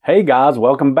Hey guys,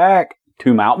 welcome back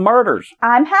to Mountain Murders.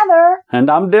 I'm Heather. And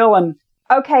I'm Dylan.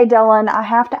 Okay, Dylan, I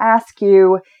have to ask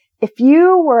you, if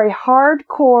you were a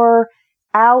hardcore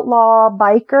outlaw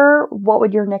biker, what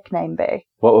would your nickname be?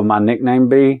 What would my nickname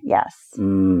be? Yes.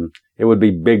 It would be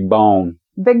Big Bone.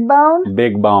 Big Bone?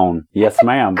 Big Bone. Yes,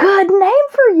 ma'am. Good name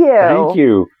for you. Thank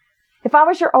you. If I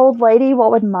was your old lady,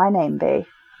 what would my name be?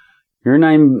 Your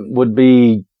name would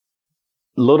be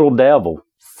Little Devil.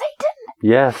 Satan.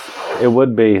 Yes, it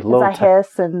would be. As I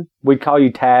hiss and... We'd call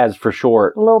you Taz for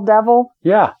short. Little Devil?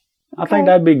 Yeah, I think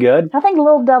that'd be good. I think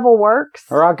Little Devil works.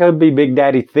 Or I could be Big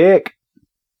Daddy Thick.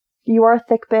 You are a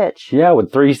thick bitch. Yeah,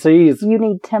 with 3 C's. You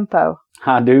need tempo.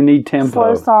 I do need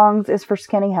tempo. Slow songs is for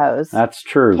skinny hoes. That's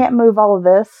true. Can't move all of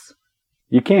this.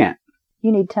 You can't.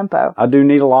 You need tempo. I do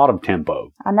need a lot of tempo.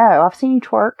 I know. I've seen you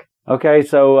twerk. Okay,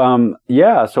 so,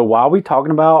 so why are we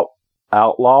talking about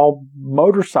outlaw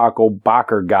motorcycle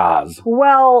biker guys?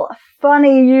 Well,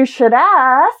 funny you should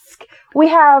ask. We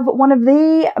have one of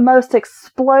the most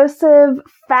explosive,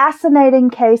 fascinating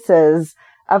cases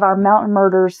of our Mountain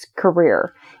Murders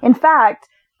career. In fact,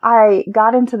 I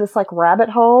got into this rabbit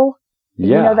hole.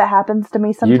 Yeah. You know that happens to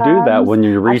me sometimes. You do that when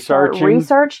you're researching.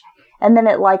 Research, and then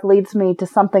it leads me to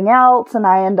something else, and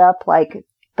I end up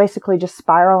basically just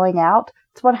spiraling out.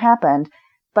 It's what happened.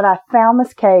 But I found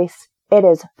this case. It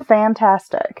is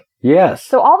fantastic. Yes.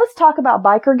 So all this talk about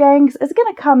biker gangs is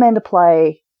going to come into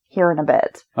play here in a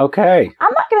bit. Okay.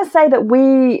 I'm not going to say that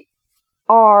we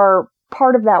are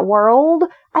part of that world.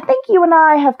 I think you and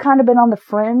I have kind of been on the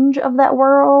fringe of that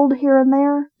world here and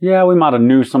there. Yeah, we might have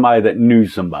knew somebody that knew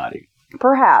somebody.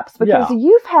 Perhaps, because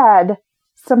you've had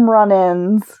some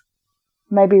run-ins,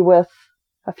 maybe with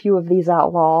a few of these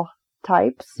outlaw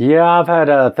types. Yeah, I've had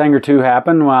a thing or two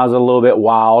happen when I was a little bit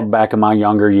wild back in my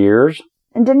younger years.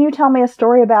 And didn't you tell me a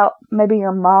story about maybe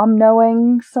your mom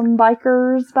knowing some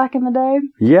bikers back in the day?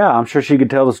 Yeah, I'm sure she could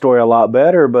tell the story a lot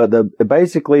better, but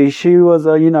basically she was,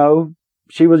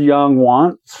 she was young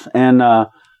once and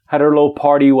had her little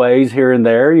party ways here and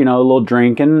there, a little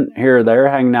drinking here or there,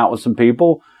 hanging out with some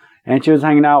people. And she was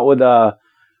hanging out with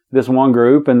this one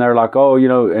group, and they're like,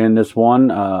 and this one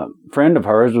friend of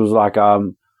hers was like,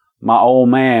 my old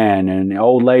man and the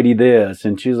old lady this.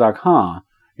 And she's like, huh.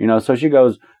 So she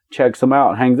goes, checks them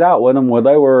out, hangs out with them. Well,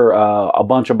 they were a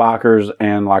bunch of bikers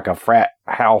and like a frat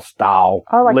house style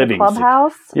living. A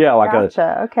clubhouse? Yeah, like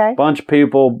a bunch of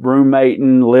people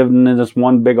roommating, living in this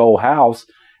one big old house.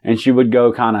 And she would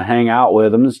go kind of hang out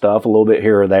with them and stuff a little bit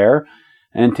here or there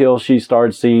until she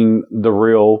started seeing the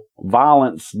real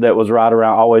violence that was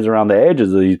always around the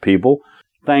edges of these people.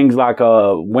 Things like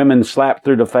women slapped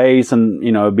through the face and,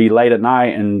 it'd be late at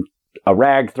night and a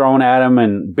rag thrown at them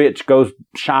and bitch goes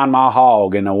shine my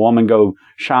hog and a woman go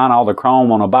shine all the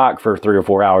chrome on a bike for 3 or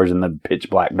 4 hours in the pitch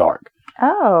black dark.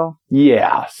 Oh.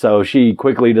 Yeah, so she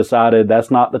quickly decided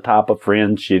that's not the type of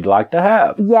friend she'd like to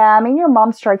have. Yeah, I mean, your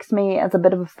mom strikes me as a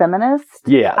bit of a feminist.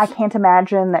 Yes. I can't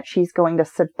imagine that she's going to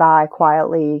sit by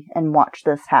quietly and watch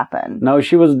this happen. No,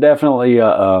 she was definitely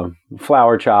a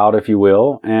flower child, if you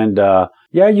will. And,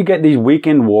 you get these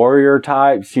weekend warrior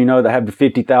types, that have the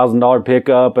 $50,000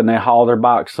 pickup and they haul their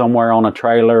bike somewhere on a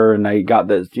trailer and they got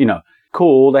this,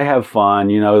 cool. They have fun,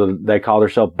 they call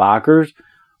themselves bikers.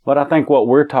 But I think what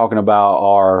we're talking about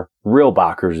are real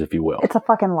bikers, if you will. It's a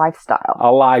fucking lifestyle.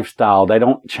 A lifestyle. They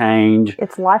don't change.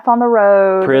 It's life on the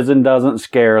road. Prison doesn't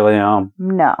scare them.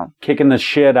 No. Kicking the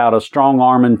shit out of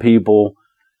strong-arming people.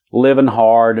 Living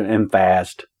hard and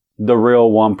fast. The real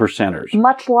one percenters.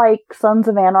 Much like Sons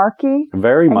of Anarchy.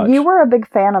 Very much. You were a big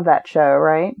fan of that show,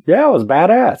 right? Yeah, it was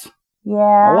badass. Yeah,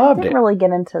 I loved it. Didn't really get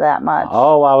into that much.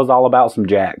 Oh, I was all about some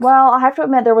jacks. Well, I have to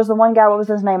admit, there was the one guy, what was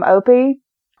his name? Opie?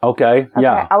 Okay,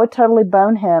 yeah. I would totally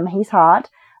bone him. He's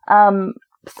hot.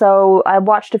 So I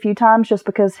watched a few times just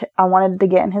because I wanted to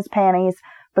get in his panties.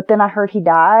 But then I heard he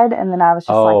died, and then I was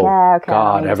just okay.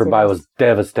 God, everybody was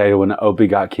devastated when Opie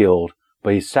got killed.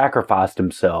 But he sacrificed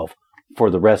himself for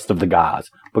the rest of the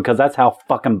guys. Because that's how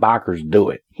fucking bikers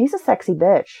do it. He's a sexy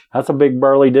bitch. That's a big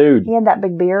burly dude. He had that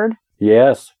big beard.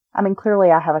 Yes. I mean, clearly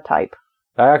I have a type.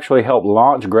 That actually helped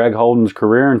launch Greg Holden's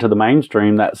career into the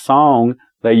mainstream. That song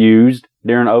they used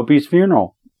during Opie's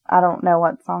funeral. I don't know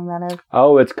what song that is.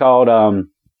 Oh, it's called,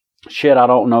 Shit, I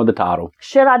Don't Know the Title.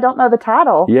 Shit, I Don't Know the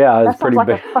Title. Yeah, it's pretty big.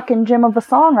 That sounds like a fucking gem of a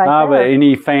song right there. But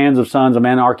any fans of Sons of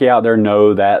Anarchy out there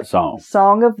know that song.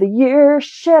 Song of the year,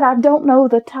 shit, I don't know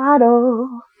the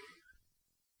title.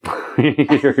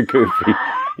 You're goofy.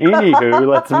 Anywho,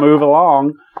 let's move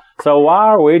along. So why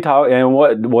are we talking, and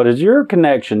what is your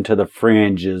connection to the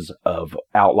fringes of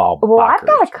outlaw bikers? Well, I've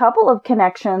got a couple of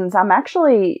connections. I'm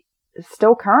actually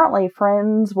still currently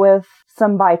friends with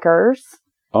some bikers.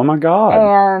 Oh, my God.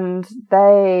 And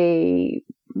they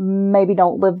maybe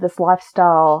don't live this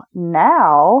lifestyle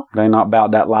now. They not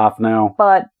about that life now.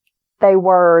 But they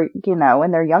were, in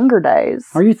their younger days.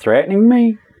 Are you threatening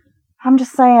me? I'm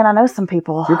just saying, I know some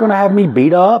people. You're going to have me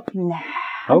beat up? Nah.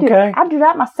 Okay. I do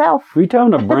that myself. You tell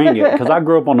them to bring it, because I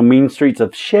grew up on the mean streets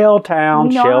of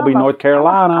Shelltown, Shelby, North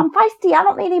Carolina. I'm feisty. I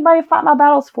don't need anybody to fight my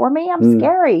battles for me. I'm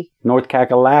scary. North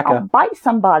Kakalaka. I'll bite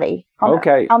somebody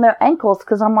on their ankles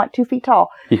because I'm like 2 feet tall.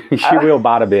 She will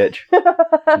bite a bitch.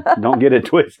 Don't get it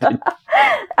twisted.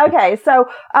 Okay, so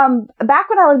back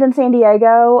when I lived in San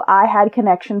Diego, I had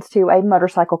connections to a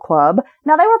motorcycle club.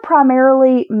 Now, they were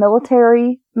primarily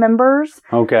military members.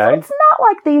 Okay. So it's not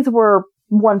like these were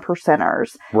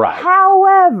 1%ers. Right.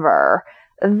 However,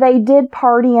 they did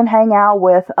party and hang out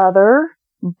with other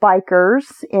bikers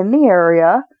in the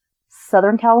area.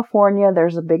 Southern California,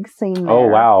 there's a big scene there. Oh,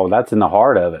 wow. That's in the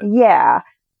heart of it. Yeah.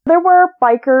 There were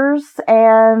bikers,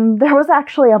 and there was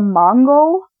actually a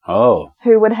Mongol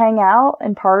who would hang out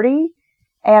and party.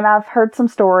 And I've heard some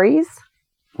stories.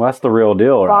 Well, that's the real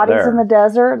deal right there. Bodies in the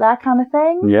desert, that kind of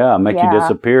thing. Yeah, make you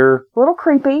disappear. A little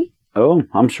creepy. Oh,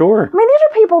 I'm sure. I mean, these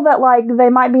are people that, they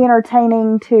might be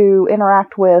entertaining to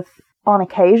interact with on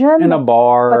occasion. In a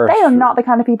bar. But they are not the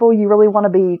kind of people you really want to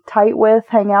be tight with,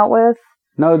 hang out with.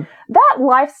 No. That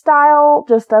lifestyle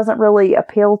just doesn't really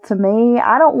appeal to me.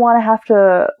 I don't want to have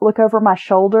to look over my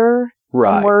shoulder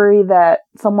and worry that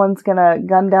someone's going to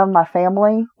gun down my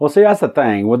family. Well, see, that's the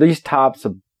thing. With these types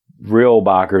of real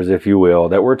bikers, if you will,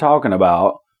 that we're talking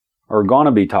about, or going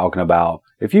to be talking about,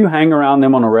 if you hang around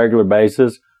them on a regular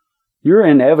basis, you're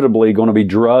inevitably going to be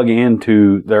drug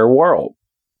into their world.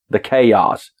 The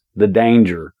chaos, the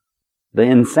danger, the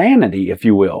insanity, if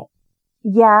you will.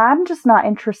 Yeah, I'm just not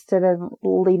interested in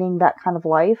leading that kind of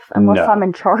life unless I'm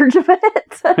in charge of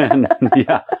it.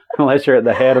 Yeah, unless you're at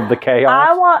the head of the chaos.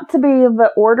 I want to be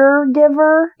the order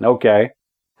giver. Okay.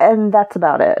 And that's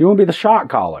about it. You want to be the shot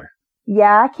caller.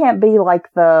 Yeah, I can't be like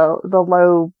the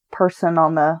low person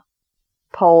on the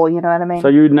pole, you know what I mean? So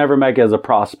you'd never make it as a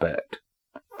prospect.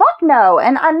 Fuck no.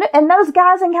 And those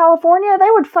guys in California, they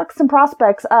would fuck some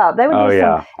prospects up. They would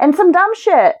do some dumb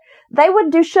shit. They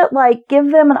would do shit like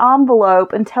give them an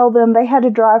envelope and tell them they had to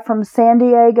drive from San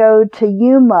Diego to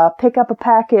Yuma, pick up a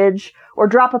package, or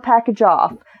drop a package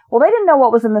off. Well, they didn't know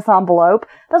what was in this envelope.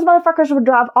 Those motherfuckers would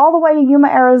drive all the way to Yuma,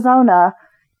 Arizona,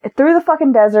 through the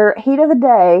fucking desert, heat of the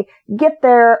day, get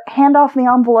there, hand off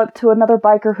the envelope to another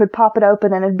biker who'd pop it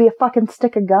open, and it'd be a fucking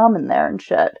stick of gum in there and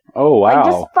shit. Oh, wow.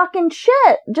 Just fucking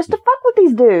shit. Just to fuck with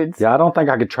these dudes. Yeah, I don't think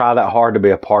I could try that hard to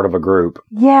be a part of a group.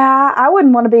 Yeah, I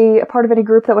wouldn't want to be a part of any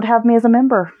group that would have me as a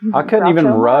member. I couldn't even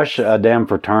rush a damn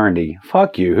fraternity.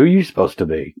 Fuck you. Who are you supposed to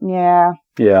be? Yeah.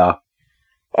 Yeah.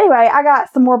 Anyway, I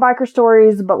got some more biker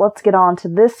stories, but let's get on to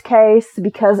this case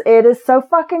because it is so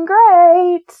fucking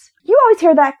great. You always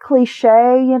hear that cliche,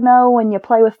 when you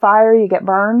play with fire, you get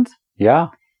burned. Yeah.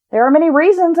 There are many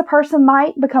reasons a person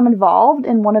might become involved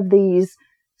in one of these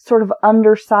sort of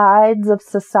undersides of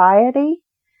society.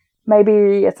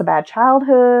 Maybe it's a bad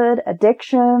childhood,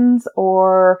 addictions,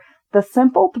 or the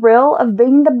simple thrill of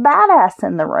being the badass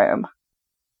in the room.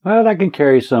 Well, that can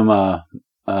carry some a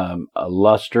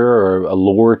luster or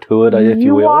allure to it, if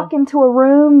you will. You walk into a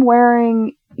room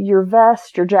wearing your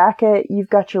vest, your jacket, you've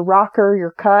got your rocker,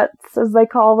 your cuts, as they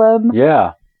call them.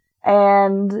 Yeah.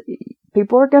 And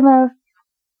people are going to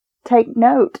take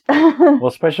note. Well,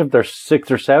 especially if there's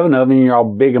 6 or 7 of them and you're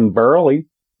all big and burly.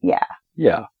 Yeah.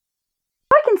 Yeah.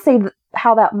 I can see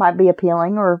how that might be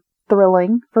appealing or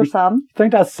thrilling for some. You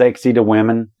think that's sexy to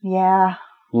women? Yeah.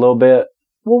 A little bit?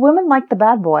 Well, women like the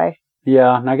bad boy.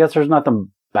 Yeah, and I guess there's nothing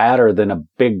badder than a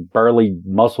big, burly,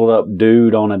 muscled-up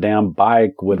dude on a damn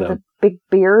bike with a big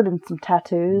beard and some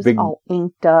tattoos, all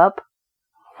inked up.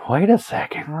 Wait a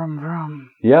second. Vroom, vroom.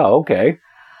 Yeah, okay.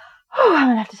 Oh, I'm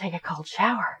going to have to take a cold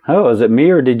shower. Oh, is it me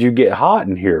or did you get hot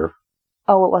in here?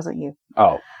 Oh, it wasn't you.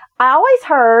 Oh. I always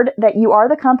heard that you are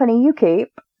the company you keep.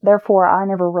 Therefore, I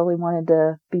never really wanted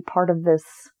to be part of this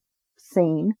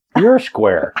scene. You're a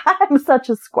square. I'm such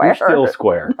a square. You're still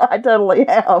square. I totally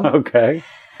am. Okay.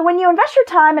 When you invest your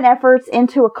time and efforts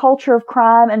into a culture of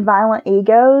crime and violent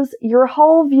egos, your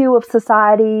whole view of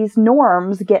society's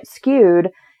norms get skewed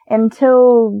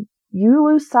until you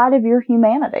lose sight of your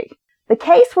humanity. The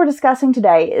case we're discussing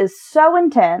today is so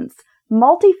intense,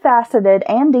 multifaceted,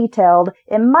 and detailed,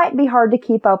 it might be hard to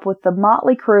keep up with the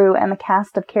motley crew and the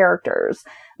cast of characters.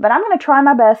 But I'm going to try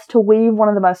my best to weave one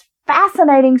of the most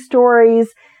fascinating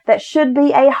stories that should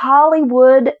be a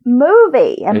Hollywood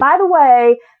movie. And by the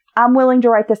way, I'm willing to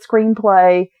write the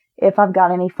screenplay if I've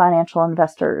got any financial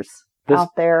investors out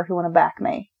there who want to back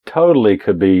me. totally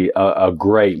could be a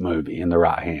great movie in the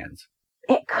right hands.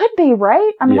 It could be,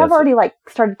 right? I mean, Yes. I've already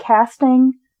started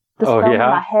casting this film in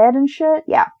my head and shit.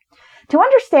 Yeah. To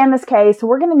understand this case,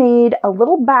 we're going to need a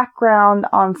little background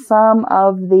on some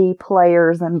of the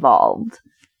players involved.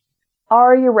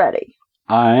 Are you ready?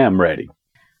 I am ready.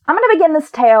 I'm going to begin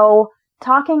this tale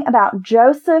talking about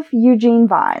Joseph Eugene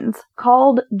Vines,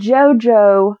 called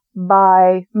JoJo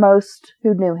by most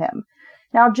who knew him.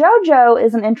 Now, JoJo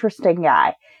is an interesting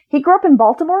guy. He grew up in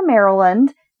Baltimore,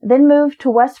 Maryland, then moved to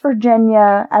West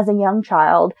Virginia as a young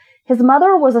child. His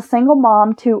mother was a single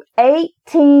mom to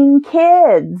 18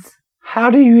 kids. How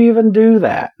do you even do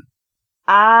that?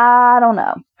 I don't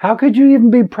know. How could you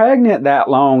even be pregnant that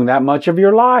long, that much of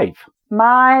your life?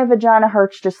 My vagina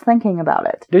hurts just thinking about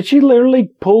it. Did she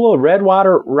literally pull a Red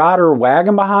Rider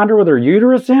wagon behind her with her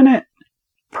uterus in it?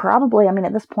 Probably. I mean,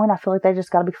 at this point, I feel like they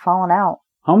just got to be falling out.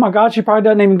 Oh my God, she probably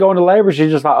doesn't even go into labor.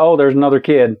 She's just like, oh, there's another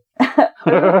kid.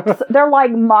 They're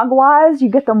like mogwais. You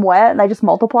get them wet and they just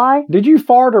multiply. Did you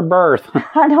fart or birth?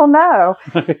 I don't know.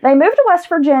 They moved to West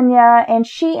Virginia and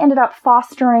she ended up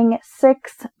fostering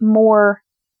 6 more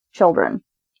children.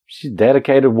 She's a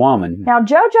dedicated woman. Now,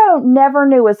 JoJo never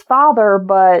knew his father,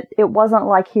 but it wasn't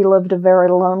like he lived a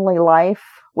very lonely life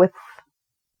with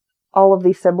all of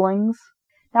these siblings.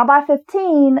 Now, by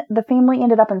 15, the family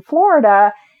ended up in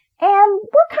Florida. And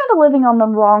we're kind of living on the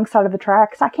wrong side of the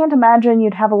tracks. I can't imagine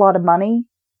you'd have a lot of money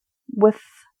with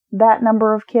that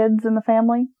number of kids in the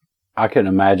family. I couldn't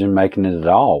imagine making it at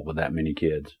all with that many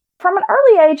kids. From an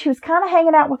early age, he was kind of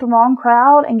hanging out with the wrong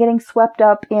crowd and getting swept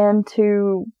up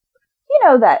into,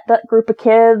 that group of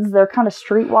kids. They're kind of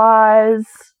streetwise.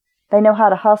 They know how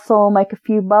to hustle, make a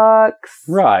few bucks.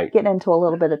 Right. Getting into a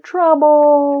little bit of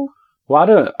trouble.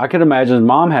 Well, I could imagine his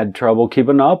mom had trouble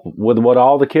keeping up with what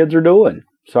all the kids are doing.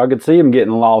 So I could see him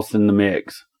getting lost in the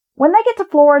mix. When they get to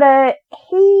Florida,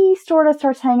 he sort of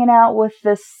starts hanging out with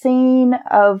this scene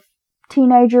of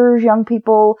teenagers, young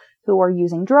people who are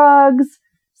using drugs.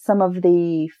 Some of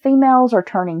the females are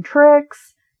turning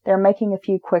tricks. They're making a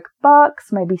few quick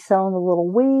bucks, maybe selling a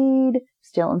little weed,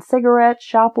 stealing cigarettes,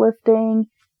 shoplifting,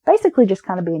 basically just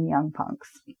kind of being young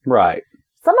punks. Right.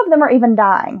 Some of them are even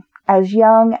dying as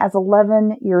young as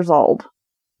 11 years old.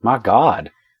 My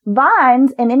God.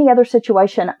 Vines, in any other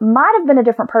situation, might have been a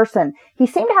different person. He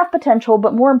seemed to have potential,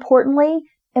 but more importantly,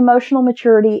 emotional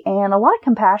maturity and a lot of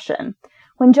compassion.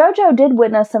 When JoJo did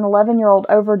witness an 11-year-old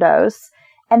overdose,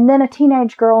 and then a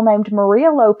teenage girl named Maria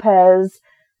Lopez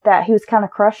that he was kind of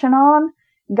crushing on,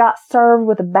 got served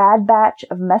with a bad batch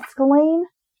of mescaline.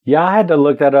 Yeah, I had to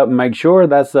look that up and make sure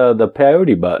that's the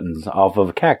peyote buttons off of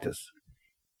a cactus.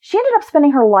 She ended up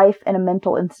spending her life in a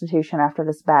mental institution after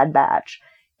this bad batch.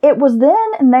 It was then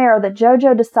and there that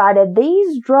JoJo decided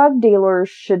these drug dealers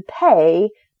should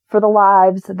pay for the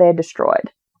lives they had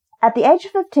destroyed. At the age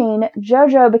of 15,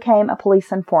 JoJo became a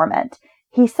police informant.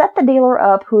 He set the dealer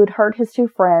up who had hurt his 2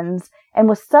 friends and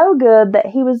was so good that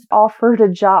he was offered a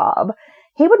job.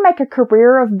 He would make a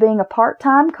career of being a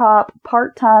part-time cop,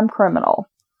 part-time criminal.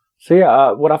 See,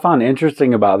 what I find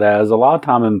interesting about that is a lot of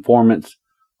time informants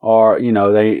are,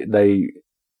 they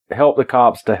help the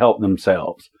cops to help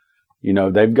themselves.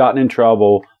 They've gotten in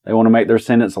trouble. They want to make their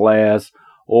sentence less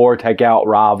or take out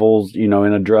rivals, in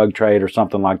a drug trade or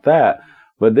something like that.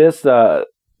 But this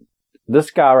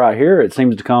guy right here, it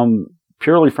seems to come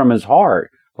purely from his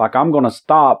heart. Like, I'm going to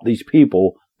stop these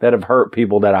people that have hurt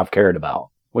people that I've cared about,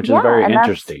 which is very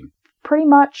interesting. That's pretty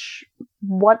much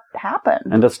what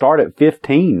happened. And to start at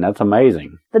 15, that's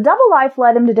amazing. The double life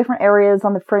led him to different areas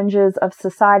on the fringes of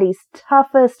society's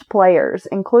toughest players,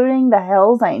 including the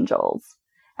Hells Angels.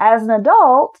 As an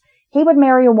adult, he would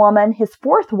marry a woman, his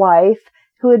 4th wife,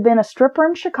 who had been a stripper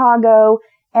in Chicago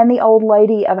and the old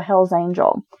lady of a Hells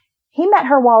Angel. He met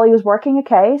her while he was working a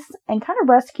case and kind of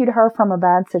rescued her from a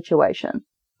bad situation.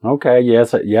 Okay,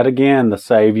 yes, yet again, the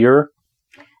savior.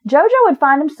 JoJo would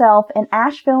find himself in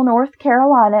Asheville, North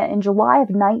Carolina in July of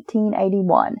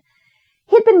 1981.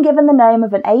 He'd been given the name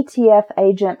of an ATF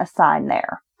agent assigned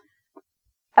there.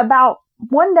 About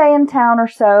one day in town or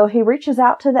so, he reaches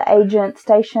out to the agent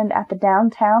stationed at the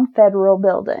downtown Federal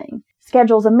Building,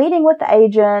 schedules a meeting with the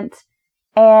agent,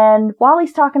 and while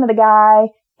he's talking to the guy,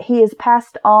 he is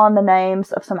passed on the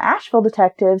names of some Asheville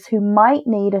detectives who might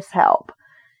need his help.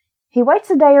 He waits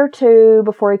a day or two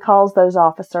before he calls those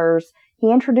officers.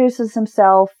 He introduces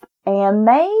himself, and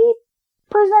they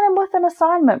present him with an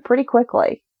assignment pretty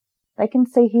quickly. They can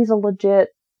see he's a legit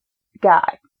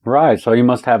guy. Right, so he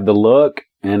must have the look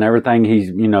and everything. He's,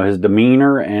 his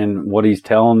demeanor and what he's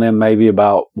telling them maybe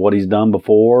about what he's done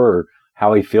before or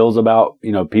how he feels about,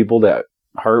 people that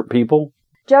hurt people.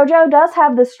 JoJo does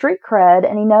have the street cred,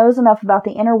 and he knows enough about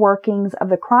the inner workings of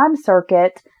the crime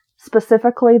circuit,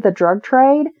 specifically the drug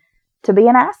trade, to be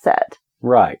an asset.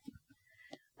 Right.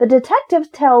 The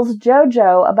detective tells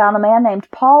JoJo about a man named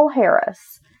Paul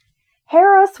Harris.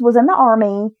 Harris was in the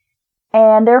Army,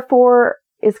 and therefore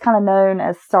is kind of known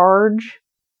as Sarge.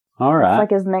 All right. It's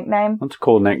like his nickname. That's a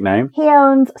cool nickname. He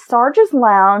owns Sarge's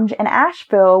Lounge in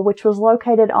Asheville, which was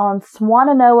located on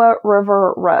Swannanoa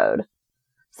River Road.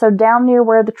 So down near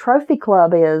where the Trophy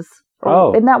Club is.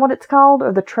 Isn't that what it's called?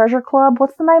 Or the Treasure Club?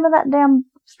 What's the name of that damn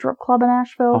strip club in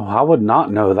Asheville? Oh, I would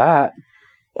not know that.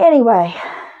 Anyway,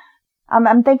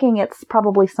 I'm thinking it's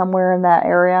probably somewhere in that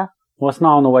area. Well, it's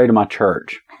not on the way to my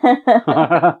church.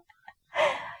 It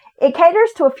caters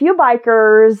to a few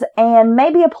bikers and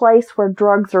maybe a place where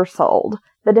drugs are sold.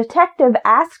 The detective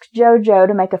asks JoJo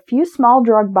to make a few small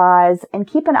drug buys and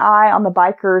keep an eye on the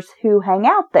bikers who hang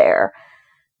out there.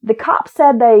 The cops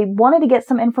said they wanted to get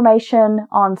some information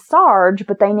on Sarge,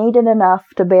 but they needed enough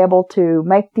to be able to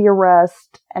make the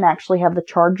arrest and actually have the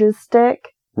charges stick.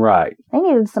 Right. They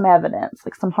needed some evidence,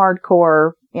 like some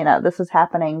hardcore, this is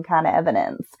happening kind of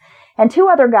evidence. And two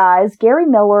other guys, Gary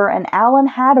Miller and Alan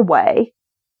Hadaway,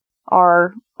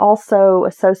 are also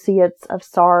associates of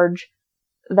Sarge.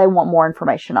 They want more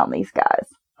information on these guys.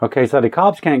 Okay, so the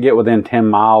cops can't get within 10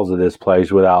 miles of this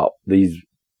place without these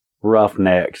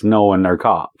roughnecks knowing they're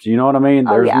cops. You know what I mean?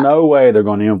 There's no way they're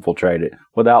going to infiltrate it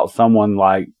without someone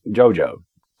like JoJo.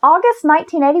 August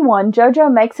 1981,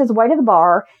 JoJo makes his way to the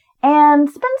bar and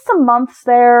spends some months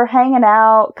there hanging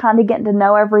out, kind of getting to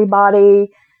know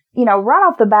everybody. Right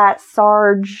off the bat,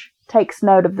 Sarge takes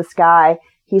note of this guy.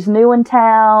 He's new in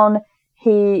town.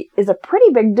 He is a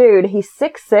pretty big dude. He's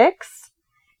 6'6".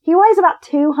 He weighs about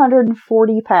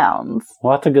 240 pounds.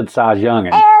 Well, that's a good size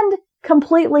youngin'. And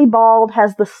completely bald,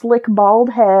 has the slick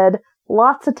bald head,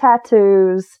 lots of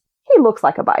tattoos. He looks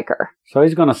like a biker. So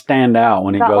he's going to stand out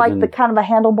when he goes in. Got like the kind of a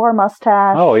handlebar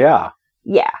mustache. Oh, yeah.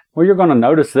 Yeah. Well, you're going to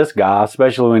notice this guy,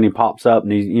 especially when he pops up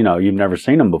and he's, you've never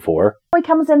seen him before. He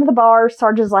comes into the bar.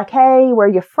 Sarge is like, hey, where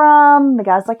you from? The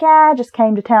guy's like, yeah, I just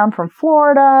came to town from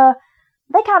Florida.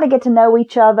 They kind of get to know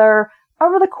each other.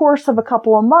 Over the course of a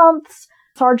couple of months,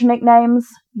 Sarge nicknames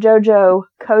JoJo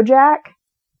Kojak.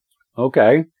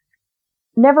 Okay.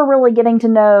 Never really getting to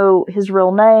know his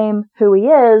real name, who he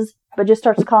is, but just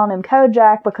starts calling him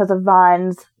Kojak because of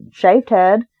Vine's shaved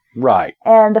head. Right.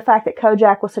 And the fact that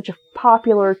Kojak was such a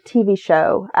popular TV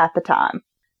show at the time.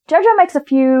 JoJo makes a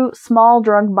few small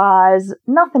drug buys,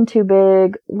 nothing too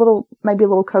big, maybe a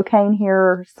little cocaine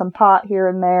here, some pot here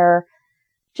and there,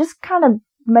 just kind of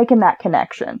making that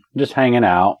connection. Just hanging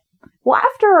out. Well,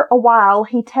 after a while,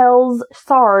 he tells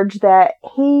Sarge that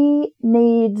he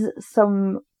needs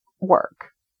some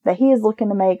work, that he is looking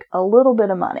to make a little bit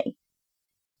of money.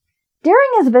 During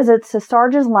his visits to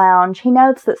Sarge's lounge, he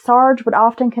notes that Sarge would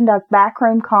often conduct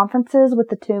backroom conferences with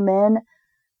the two men,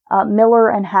 Miller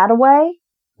and Hadaway.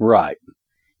 Right.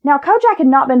 Now, Kojak had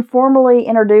not been formally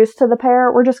introduced to the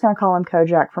pair. We're just going to call him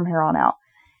Kojak from here on out.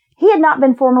 He had not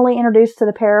been formally introduced to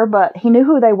the pair, but he knew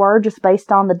who they were just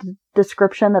based on the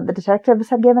description that the detectives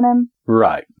had given him.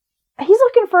 Right. He's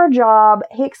looking for a job.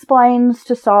 He explains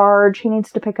to Sarge he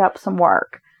needs to pick up some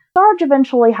work. Sarge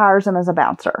eventually hires him as a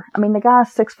bouncer. I mean, the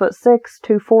guy's 6'6",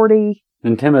 240.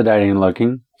 Intimidating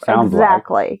looking. Sounds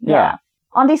exactly. Like. Yeah.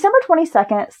 On December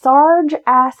 22nd, Sarge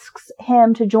asks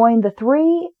him to join the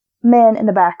three men in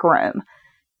the back room.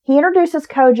 He introduces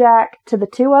Kojak to the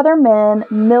two other men,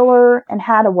 Miller and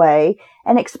Hadaway,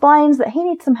 and explains that he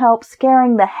needs some help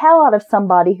scaring the hell out of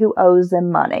somebody who owes him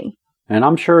money. And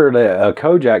I'm sure that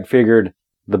Kojak figured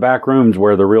the back room's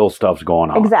where the real stuff's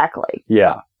going on. Exactly.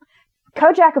 Yeah.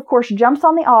 Kojak, of course, jumps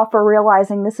on the offer,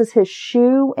 realizing this is his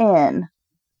shoe in.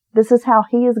 This is how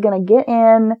he is going to get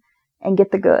in and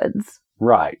get the goods.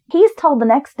 Right. He's told the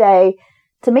next day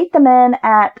to meet the men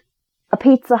at a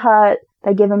Pizza Hut.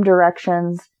 They give him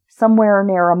directions somewhere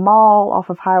near a mall off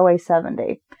of Highway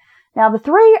 70. Now, the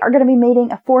three are going to be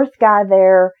meeting a fourth guy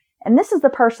there, and this is the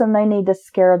person they need to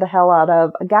scare the hell out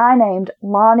of, a guy named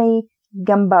Lonnie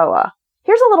Gamboa.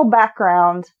 Here's a little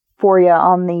background for you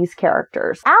on these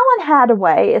characters. Alan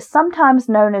Hadaway is sometimes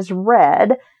known as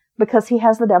Red because he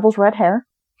has the devil's red hair.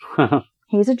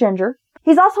 He's a ginger.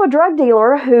 He's also a drug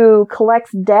dealer who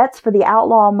collects debts for the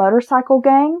outlaw motorcycle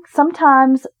gang,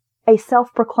 sometimes a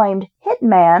self-proclaimed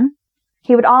hitman.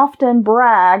 He would often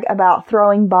brag about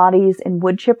throwing bodies in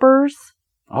wood chippers.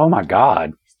 Oh my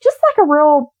God. Just like a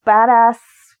real badass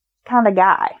kind of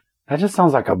guy. That just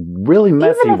sounds like a really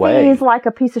messy way. Even if he's like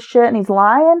a piece of shit and he's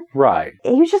lying. Right.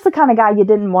 He was just the kind of guy you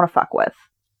didn't want to fuck with.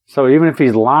 So even if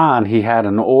he's lying, he had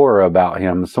an aura about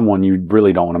him, someone you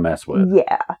really don't want to mess with.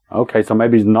 Yeah. Okay, so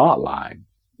maybe he's not lying.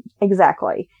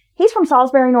 Exactly. He's from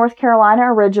Salisbury, North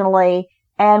Carolina originally,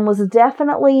 and was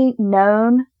definitely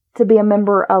known to be a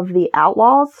member of the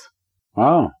Outlaws,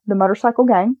 Oh. the motorcycle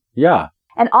gang, Yeah.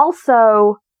 and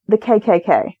also the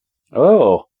KKK.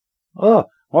 Oh. Oh.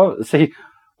 Well, see,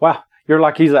 wow, you're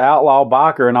like, he's an outlaw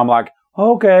biker, and I'm like,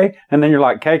 okay. And then you're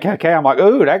like, KKK. I'm like,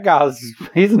 ooh,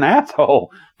 he's an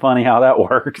asshole. Funny how that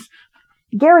works.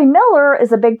 Gary Miller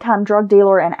is a big-time drug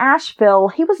dealer in Asheville.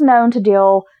 He was known to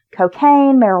deal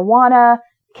cocaine, marijuana,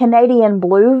 Canadian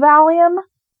blue Valium,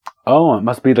 Oh, it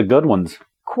must be the good ones.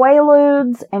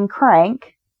 Quaaludes, and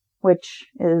crank, which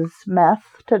is meth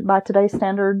by today's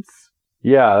standards.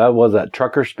 Yeah, that was that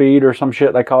trucker speed or some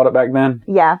shit they called it back then.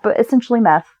 Yeah, but essentially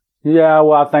meth. Yeah,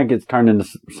 well, I think it's turned into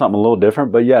something a little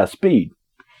different, but yeah, speed.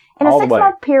 In a All the way.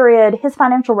 6-month period, his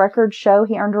financial records show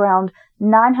he earned around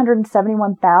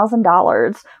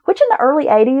 $971,000, which in the early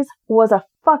 80s was a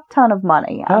fuck ton of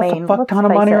money. That's a fuck ton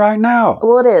of money right now.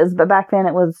 Well, it is, but back then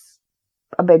it was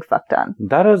a big fuck ton.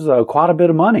 That is quite a bit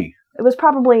of money. It was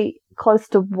probably close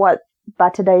to what, by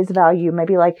today's value,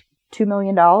 maybe like $2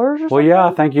 million or something? Well, yeah,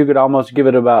 I think you could almost give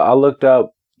it about, I looked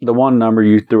up the one number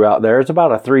you threw out there. It's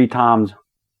about a 3 times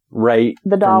rate.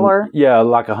 The dollar? Yeah,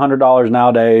 like $100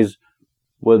 nowadays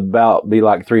would about be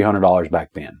like $300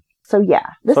 back then. So,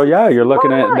 yeah. You're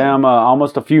looking at them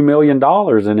almost a few $1 million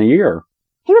in a year.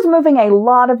 He was moving a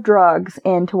lot of drugs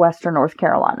into Western North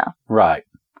Carolina. Right.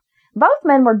 Both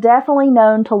men were definitely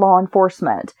known to law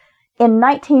enforcement. In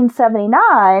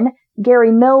 1979,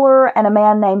 Gary Miller and a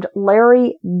man named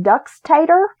Larry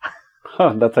Duxtator,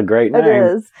 That's a great name. it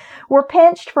is, were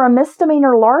pinched for a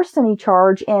misdemeanor larceny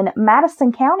charge in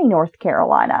Madison County, North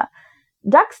Carolina.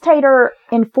 Duxtator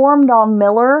informed on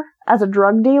Miller as a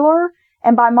drug dealer,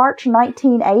 and by March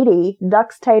 1980,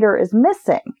 Duxtator is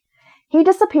missing. He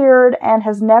disappeared and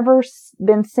has never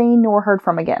been seen nor heard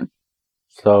from again.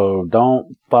 So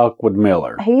don't fuck with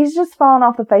Miller. He's just fallen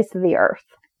off the face of the earth.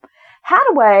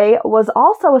 Hadaway was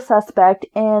also a suspect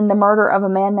in the murder of a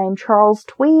man named Charles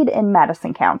Tweed in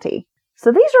Madison County.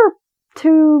 So these are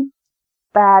 2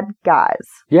 bad guys.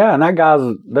 Yeah, and that guy's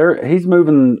there. He's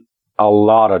moving a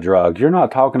lot of drugs. You're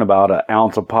not talking about an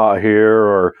ounce of pot here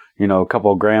or, a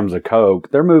couple of grams of coke.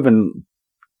 They're moving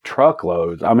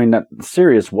truckloads. I mean, that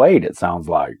serious weight, it sounds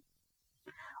like.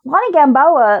 Lonnie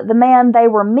Gamboa, the man they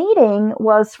were meeting,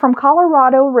 was from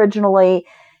Colorado originally.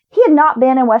 He had not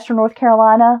been in Western North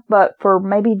Carolina, but for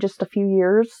maybe just a few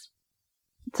years.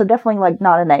 So definitely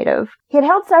not a native. He had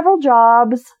held several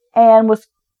jobs and was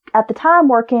at the time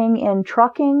working in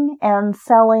trucking and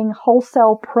selling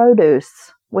wholesale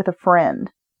produce with a friend.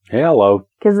 Hello.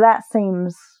 Because that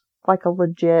seems like a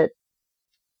legit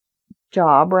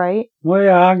job, right? Well,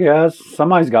 yeah, I guess.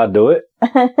 Somebody's got to do it.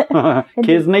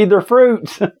 Kids need their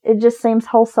fruits. It just seems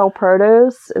wholesale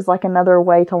produce is like another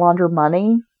way to launder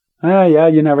money. Yeah,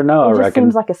 you never know, I reckon. It just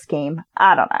seems like a scheme.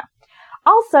 I don't know.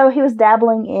 Also, he was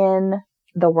dabbling in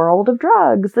the world of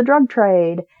drugs, the drug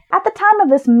trade. At the time of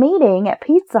this meeting at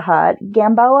Pizza Hut,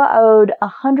 Gamboa owed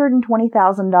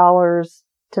 $120,000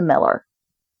 to Miller.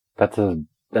 That's a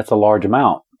large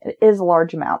amount. It is a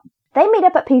large amount. They meet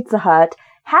up at Pizza Hut.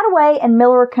 Hadaway and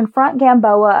Miller confront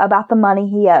Gamboa about the money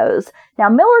he owes. Now,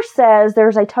 Miller says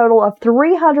there's a total of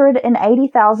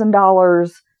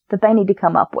 $380,000 that they need to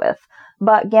come up with.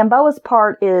 But Gamboa's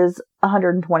part is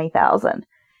 $120,000.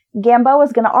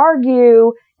 Gamboa's going to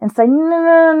argue and say,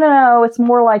 no, it's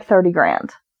more like 30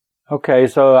 grand. Okay,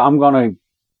 so I'm going to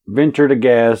venture to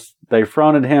guess they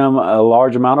fronted him a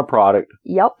large amount of product.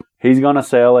 Yep. He's going to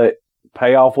sell it,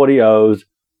 pay off what he owes.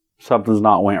 Something's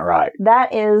not went right.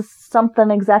 That is something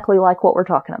exactly like what we're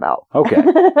talking about. Okay.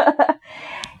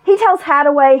 He tells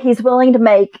Hadaway he's willing to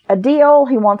make a deal.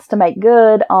 He wants to make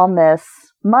good on this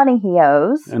money he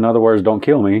owes. In other words, don't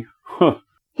kill me.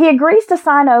 He agrees to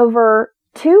sign over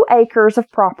 2 acres of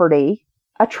property,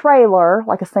 a trailer,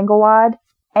 like a single wide,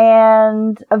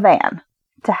 and a van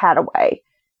to Hadaway,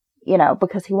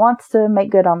 because he wants to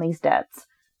make good on these debts.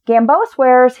 Gamboa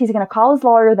swears he's going to call his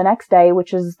lawyer the next day,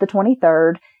 which is the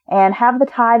 23rd, and have the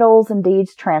titles and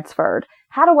deeds transferred.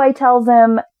 Hadaway tells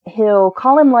him he'll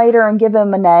call him later and give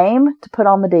him a name to put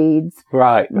on the deeds.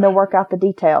 Right. And they'll work out the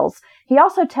details. He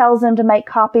also tells him to make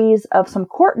copies of some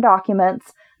court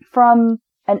documents from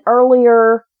an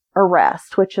earlier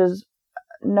arrest, which is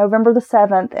November the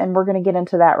 7th, and we're going to get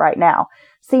into that right now.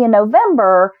 See, in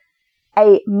November,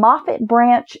 a Moffett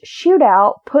Branch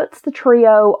shootout puts the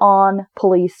trio on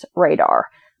police radar.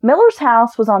 Miller's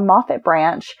house was on Moffett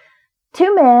Branch.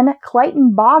 2 men,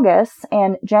 Clayton Bogus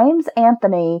and James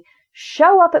Anthony,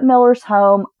 show up at Miller's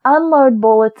home, unload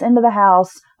bullets into the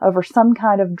house over some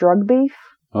kind of drug beef.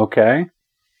 Okay.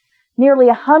 Nearly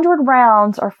 100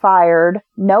 rounds are fired.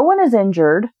 No one is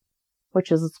injured,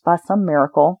 which is by some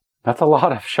miracle. That's a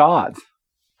lot of shots.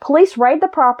 Police raid the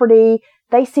property.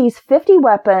 They seize 50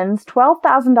 weapons,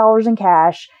 $12,000 in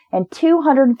cash, and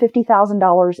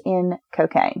 $250,000 in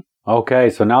cocaine. Okay,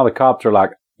 so now the cops are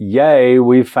like, yay,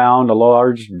 we found a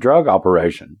large drug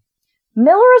operation.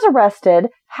 Miller is arrested.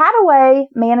 Hadaway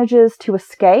manages to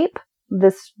escape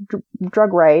this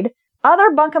drug raid.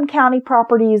 Other Buncombe County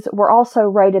properties were also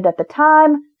raided at the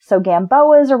time, so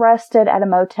Gamboa is arrested at a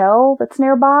motel that's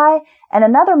nearby, and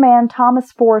another man,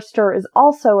 Thomas Forrester, is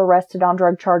also arrested on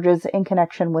drug charges in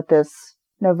connection with this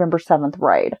November 7th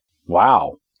raid.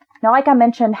 Wow. Now, like I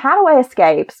mentioned, Hadaway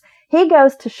escapes. He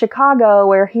goes to Chicago,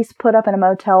 where he's put up in a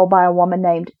motel by a woman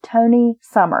named Toni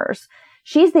Summers.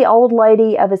 She's the old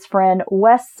lady of his friend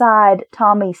West Side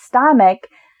Tommy Stymick,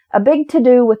 a big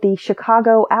to-do with the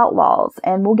Chicago Outlaws,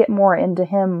 and we'll get more into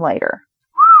him later.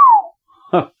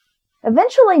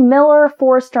 Eventually, Miller,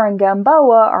 Forrester, and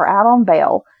Gamboa are out on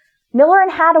bail. Miller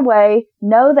and Hadaway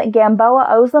know that Gamboa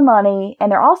owes the money,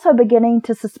 and they're also beginning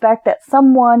to suspect that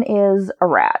someone is a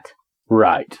rat.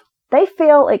 Right. They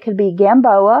feel it could be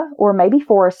Gamboa or maybe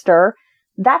Forrester.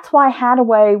 That's why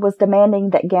Hadaway was demanding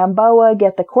that Gamboa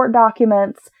get the court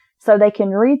documents so they can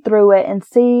read through it and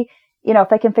see, if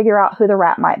they can figure out who the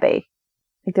rat might be.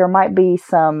 Like there might be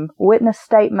some witness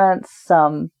statements,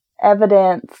 some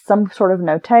evidence, some sort of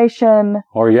notation.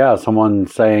 Or someone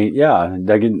saying,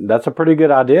 that's a pretty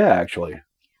good idea, actually.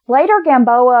 Later,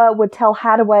 Gamboa would tell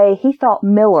Hadaway he thought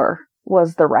Miller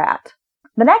was the rat.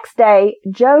 The next day,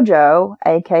 Jojo,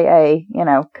 aka,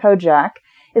 Kojak,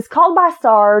 is called by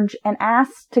Sarge and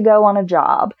asked to go on a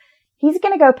job. He's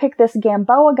going to go pick this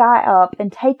Gamboa guy up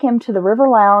and take him to the River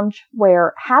Lounge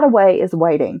where Hadaway is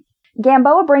waiting.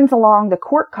 Gamboa brings along the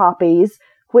court copies,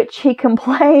 which he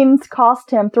complains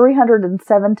cost him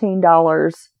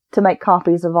 $317 to make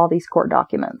copies of all these court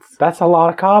documents. That's a lot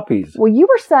of copies. Well, you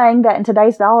were saying that in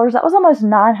today's dollars, that was almost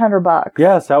 $900.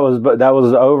 Yes, that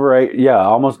was over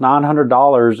almost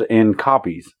 $900 in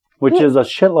copies, which is a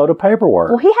shitload of paperwork.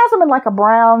 Well, he has them in like a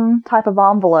brown type of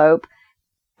envelope.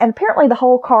 And apparently the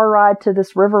whole car ride to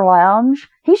this River Lounge,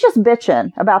 he's just bitching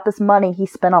about this money he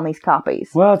spent on these copies.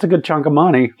 Well, it's a good chunk of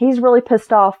money. He's really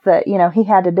pissed off that, he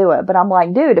had to do it. But I'm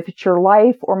like, dude, if it's your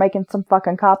life or making some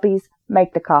fucking copies,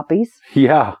 make the copies.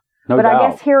 Yeah, no doubt. But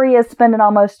I guess here he is spending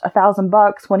almost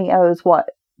 $1,000 when he owes, what,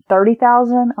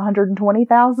 $30,000?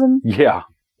 $120,000? Yeah.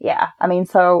 Yeah. I mean,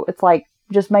 so it's like,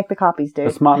 just make the copies, dude.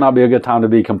 This might not be a good time to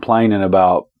be complaining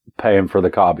about paying for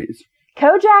the copies.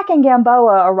 Kojak and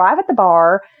Gamboa arrive at the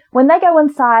bar. When they go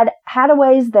inside,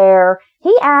 Hadaway's there.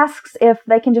 He asks if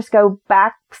they can just go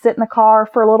back, sit in the car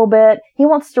for a little bit. He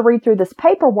wants to read through this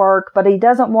paperwork, but he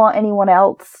doesn't want anyone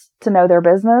else to know their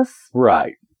business.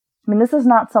 Right. I mean, this is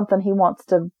not something he wants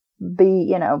to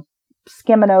be,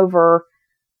 skimming over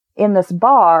in this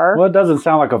bar. Well, it doesn't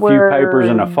sound like a few papers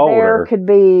in a folder. There could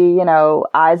be,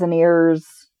 eyes and ears.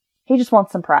 He just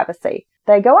wants some privacy.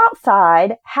 They go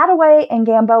outside. Hadaway and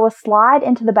Gamboa slide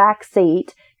into the back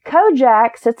seat.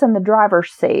 Kojak sits in the driver's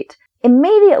seat.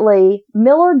 Immediately,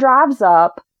 Miller drives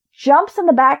up, jumps in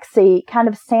the back seat, kind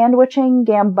of sandwiching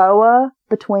Gamboa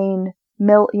between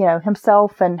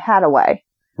himself and Hadaway.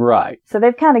 Right. So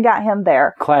they've kind of got him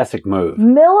there. Classic move.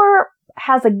 Miller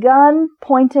has a gun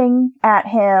pointing at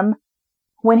him.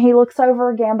 When he looks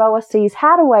over, Gamboa sees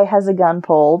Hadaway has a gun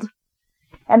pulled.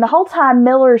 And the whole time,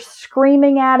 Miller's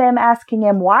screaming at him, asking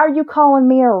him, why are you calling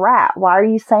me a rat? Why are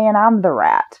you saying I'm the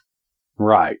rat?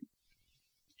 Right.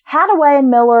 Hadaway and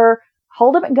Miller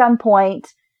hold him at gunpoint.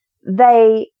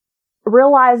 They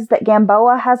realize that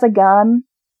Gamboa has a gun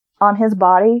on his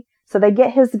body. So they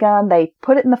get his gun, they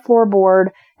put it in the floorboard,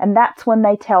 and that's when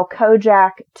they tell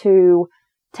Kojak to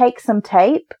take some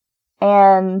tape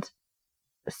and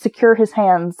secure his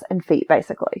hands and feet,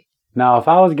 basically. Now, if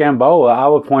I was Gamboa, I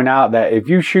would point out that if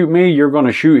you shoot me, you're going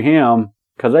to shoot him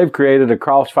because they've created a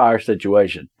crossfire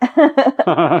situation.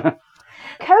 Kojak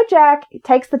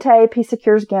takes the tape. He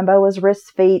secures Gamboa's wrists,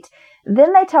 feet.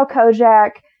 Then they tell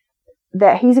Kojak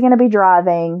that he's going to be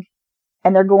driving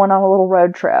and they're going on a little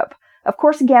road trip. Of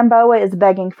course, Gamboa is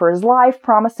begging for his life,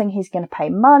 promising he's going to pay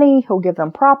money. He'll give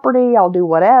them property. I'll do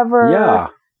whatever.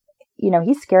 Yeah.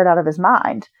 He's scared out of his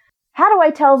mind.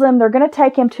 Hadaway tells him they're going to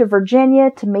take him to Virginia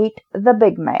to meet the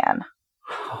big man.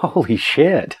 Holy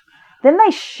shit. Then they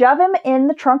shove him in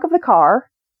the trunk of the car.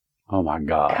 Oh my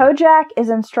God. Kojak is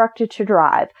instructed to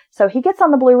drive. So he gets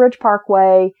on the Blue Ridge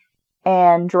Parkway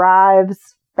and drives.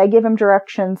 They give him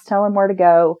directions, tell him where to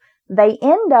go. They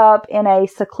end up in a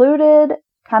secluded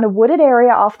kind of wooded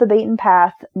area off the beaten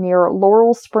path near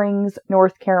Laurel Springs,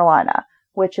 North Carolina,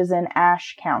 which is in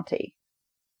Ashe County,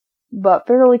 but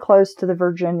fairly close to the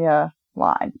Virginia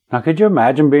line. Now, could you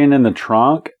imagine being in the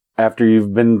trunk after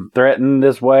you've been threatened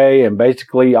this way and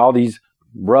basically all these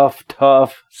rough,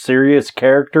 tough, serious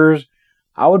characters?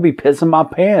 I would be pissing my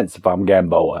pants if I'm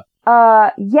Gamboa.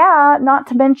 Yeah, not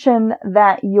to mention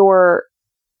that you're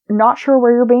not sure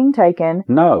where you're being taken.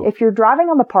 No. If you're driving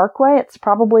on the parkway, it's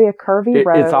probably a curvy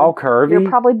road. It's all curvy. You're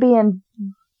probably being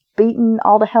beaten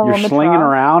all to hell in the trunk. You're slinging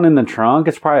around in the trunk.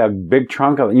 It's probably a big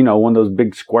trunk of, one of those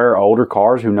big square older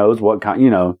cars. Who knows what kind,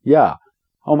 yeah.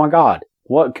 Oh my God.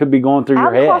 What could be going through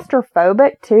your head? I'm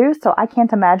claustrophobic too, so I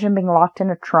can't imagine being locked in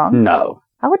a trunk. No.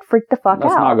 I would freak the fuck out.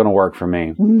 That's not going to work for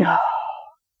me. No.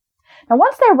 Now,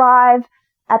 once they arrive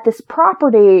at this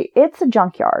property, it's a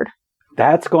junkyard.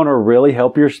 That's going to really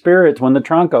help your spirits when the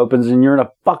trunk opens and you're in a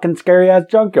fucking scary-ass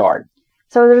junkyard.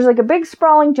 So there's like a big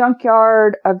sprawling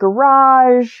junkyard, a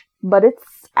garage, but it's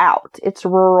out. It's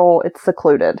rural. It's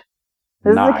secluded.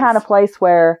 This is the kind of place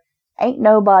where ain't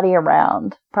nobody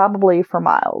around, probably for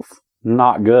miles.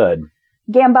 Not good.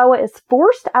 Gamboa is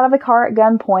forced out of the car at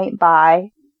gunpoint by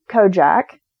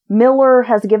Kojak. Miller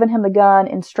has given him the gun,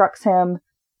 instructs him,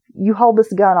 you hold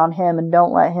this gun on him and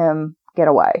don't let him get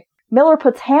away. Miller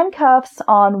puts handcuffs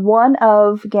on one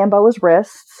of Gamboa's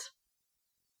wrists.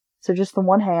 So just the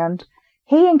one hand.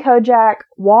 He and Kojak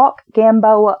walk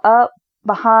Gamboa up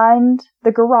behind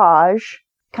the garage,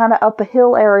 kind of up a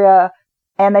hill area,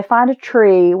 and they find a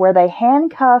tree where they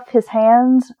handcuff his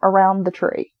hands around the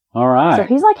tree. All right. So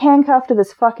he's like handcuffed to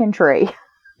this fucking tree.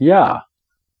 Yeah.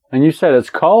 And you said it's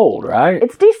cold, right?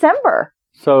 It's December.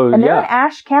 So, and they're in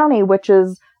Ashe County, which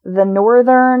is the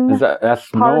northern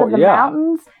part of the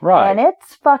mountains. Right. And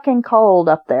it's fucking cold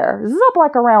up there. This is up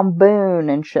like around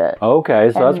Boone and shit. Okay,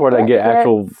 so that's where they get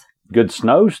actual good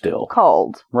snow still.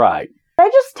 Cold. Right. They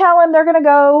just tell him they're going to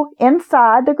go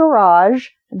inside the garage,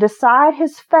 decide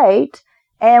his fate,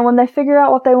 and when they figure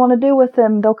out what they want to do with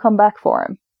him, they'll come back for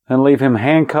him. And leave him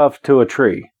handcuffed to a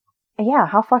tree. Yeah,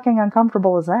 how fucking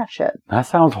uncomfortable is that shit? That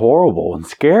sounds horrible and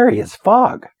scary as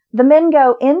fuck. The men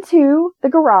go into the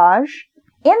garage.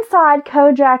 Inside,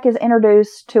 Kojak is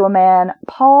introduced to a man,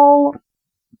 Paul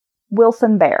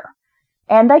Wilson Bear.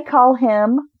 And they call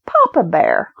him Papa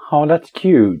Bear. Oh, that's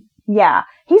cute. Yeah.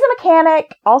 He's a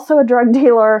mechanic, also a drug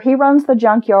dealer. He runs the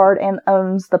junkyard and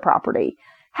owns the property.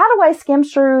 Hadaway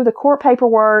skims through the court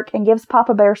paperwork and gives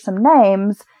Papa Bear some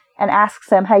names and asks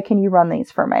him, hey, can you run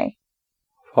these for me?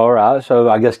 All right. So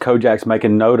I guess Kojak's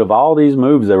making note of all these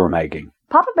moves they were making.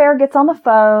 Papa Bear gets on the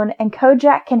phone, and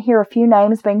Kojak can hear a few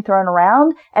names being thrown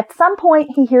around. At some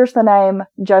point, he hears the name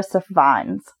Joseph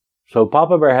Vines. So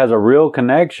Papa Bear has a real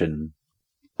connection.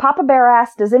 Papa Bear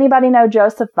asks, does anybody know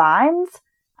Joseph Vines?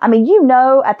 I mean,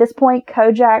 at this point,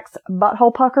 Kojak's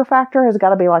butthole pucker factor has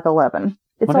got to be like 11.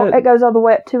 It goes all the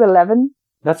way up to 11.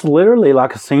 That's literally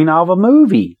like a scene out of a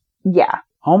movie. Yeah.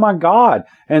 Oh my God.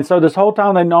 And so this whole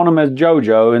time they've known him as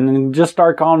JoJo and then just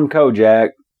start calling him Kojak.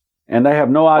 And they have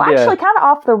no idea. Well, actually, kind of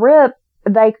off the rip,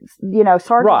 they,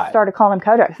 started calling him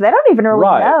Kojak. So they don't even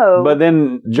really know. But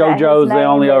then JoJo's the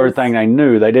only other thing they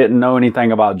knew. They didn't know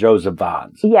anything about Joseph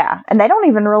Vines. Yeah. And they don't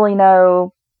even really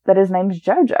know that his name's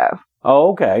JoJo.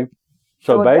 Oh, okay.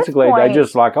 So basically, they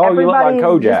just like, oh, you look like Kojak.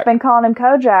 Everybody's just been calling him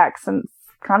Kojak since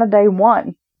kind of day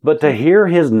one. But to hear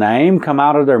his name come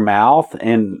out of their mouth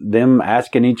and them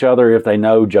asking each other if they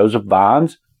know Joseph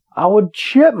Vines, I would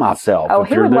shit myself. Oh,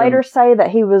 he would later say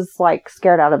that he was like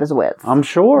scared out of his wits. I'm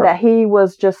sure. That he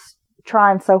was just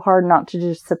trying so hard not to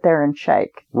just sit there and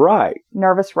shake. Right.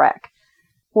 Nervous wreck.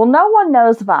 Well, no one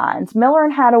knows Vines. Miller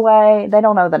and Hadaway, they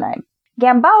don't know the name.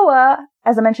 Gamboa,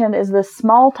 as I mentioned, is this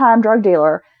small-time drug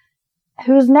dealer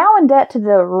who's now in debt to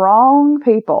the wrong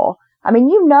people. I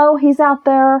mean, he's out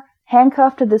there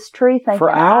handcuffed to this tree thinking, for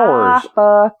hours.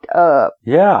 Fucked up.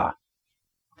 Yeah.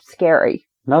 Scary.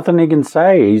 Nothing he can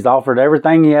say. He's offered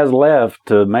everything he has left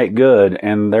to make good,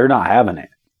 and they're not having it.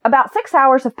 About 6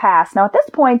 hours have passed. Now, at this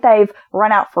point, they've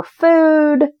run out for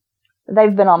food.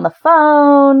 They've been on the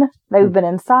phone. They've been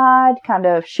inside, kind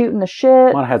of shooting the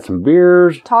shit. Might have had some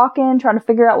beers. Talking, trying to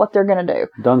figure out what they're going to do.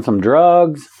 Done some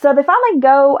drugs. So they finally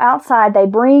go outside. They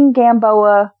bring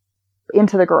Gamboa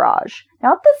into the garage.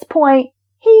 Now, at this point,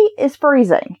 he is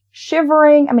freezing,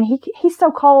 shivering. I mean, he's so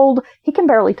cold, he can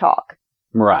barely talk.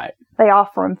 Right. They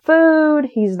offer him food.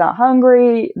 He's not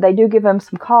hungry. They do give him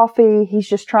some coffee. He's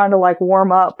just trying to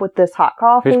warm up with this hot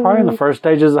coffee. He's probably in the first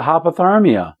stages of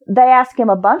hypothermia. They ask him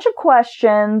a bunch of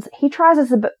questions. He tries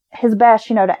his best,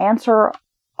 to answer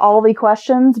all the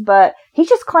questions, but he's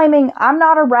just claiming, I'm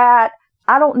not a rat.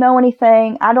 I don't know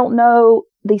anything. I don't know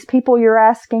these people you're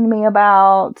asking me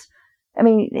about. I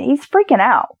mean, he's freaking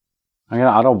out.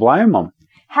 I don't blame him.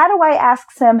 Hadaway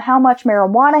asks him how much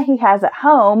marijuana he has at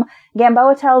home.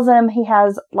 Gamboa tells him he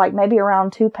has like maybe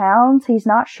around 2 pounds. He's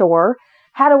not sure.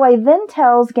 Hadaway then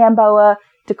tells Gamboa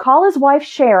to call his wife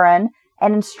Sharon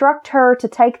and instruct her to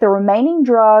take the remaining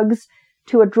drugs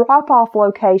to a drop-off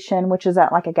location, which is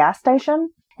at like a gas station.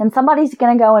 And somebody's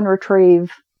going to go and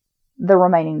retrieve the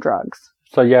remaining drugs.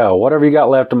 So yeah, whatever you got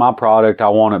left of my product, I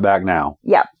want it back now.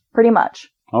 Yep, pretty much.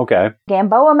 Okay.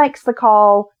 Gamboa makes the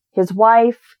call. His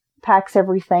wife packs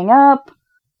everything up,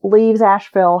 leaves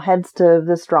Asheville, heads to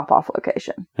this drop-off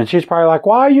location. And she's probably like,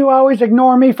 why you always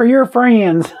ignore me for your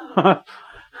friends?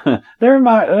 They're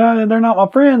not my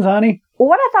friends, honey.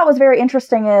 What I thought was very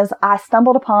interesting is I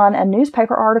stumbled upon a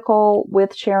newspaper article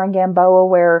with Sharon Gamboa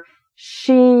where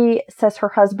she says her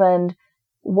husband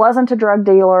wasn't a drug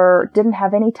dealer, didn't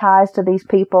have any ties to these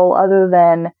people other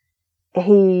than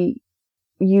he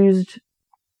used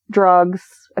drugs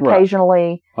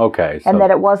occasionally. Right. Okay. So. And that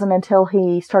it wasn't until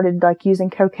he started like using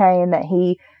cocaine that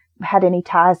he had any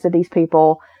ties to these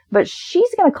people. But she's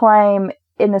going to claim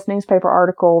in this newspaper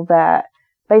article that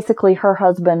basically her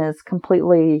husband is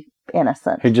completely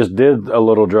innocent. He just did a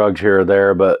little drugs here or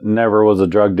there, but never was a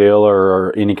drug dealer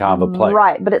or any kind of a player.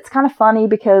 Right. But it's kind of funny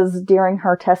because during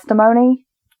her testimony,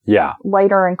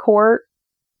 later in court,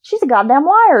 she's a goddamn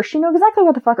liar. She knew exactly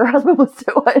what the fuck her husband was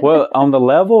doing. Well, on the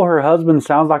level her husband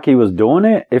sounds like he was doing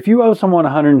it, if you owe someone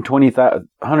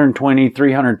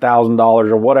 $300,000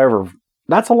 or whatever,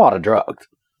 that's a lot of drugs.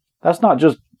 That's not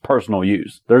just personal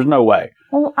use. There's no way.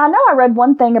 Well, I know I read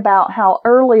one thing about how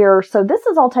earlier, so this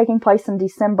is all taking place in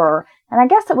December, and I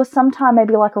guess it was sometime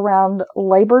maybe like around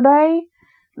Labor Day,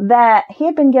 that he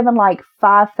had been given like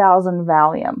 5,000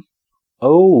 Valium.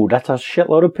 Oh, that's a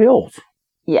shitload of pills.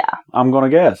 Yeah. I'm going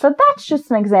to guess. So that's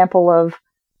just an example of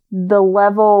the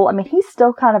level. I mean, he's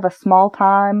still kind of a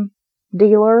small-time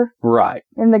dealer. Right.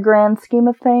 In the grand scheme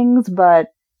of things, but...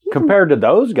 Compared to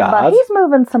those guys. But he's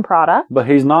moving some product. But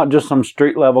he's not just some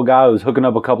street-level guy who's hooking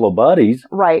up a couple of buddies.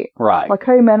 Right. Right. Like,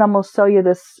 hey, man, I'm going to sell you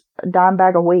this dime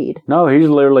bag of weed. No, he's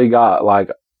literally got, like,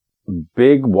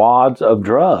 big wads of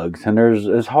drugs. And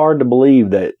it's hard to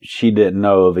believe that she didn't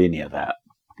know of any of that.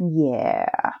 Yeah.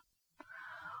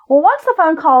 Well, once the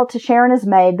phone call to Sharon is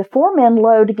made, the 4 men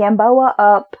load Gamboa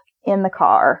up in the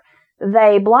car.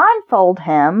 They blindfold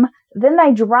him. Then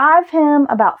they drive him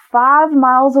about 5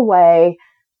 miles away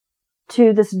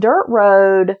to this dirt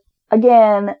road,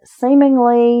 again,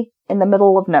 seemingly in the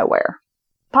middle of nowhere.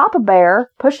 Papa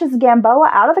Bear pushes Gamboa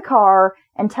out of the car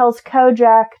and tells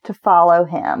Kojak to follow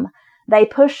him. They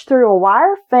push through a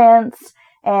wire fence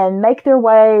and make their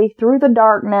way through the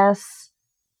darkness,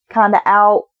 kind of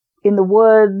out in the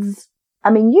woods.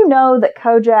 I mean, you know that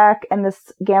Kojak and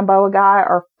this Gamboa guy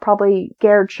are probably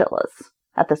scared shitless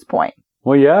at this point.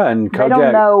 Well, yeah, and Kojak... They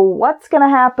don't know what's going to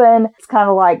happen. It's kind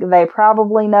of like they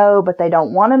probably know, but they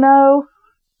don't want to know.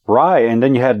 Right, and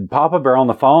then you had Papa Bear on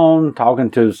the phone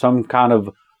talking to some kind of,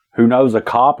 who knows, a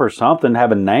cop or something,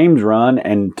 having names run,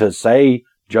 and to say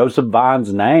Joseph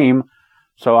Vine's name.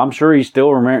 So I'm sure he's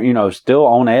still, still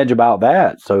on edge about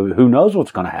that. So who knows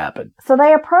what's going to happen. So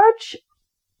they approach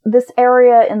this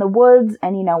area in the woods,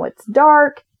 and it's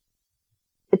dark.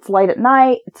 It's late at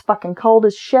night. It's fucking cold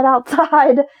as shit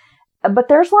outside. But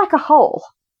there's like a hole.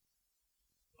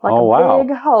 Like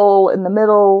big hole in the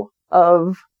middle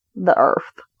of the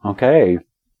earth. Okay.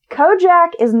 Kojak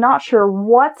is not sure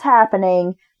what's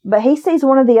happening, but he sees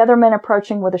one of the other men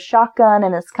approaching with a shotgun,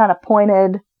 and it's kind of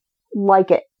pointed like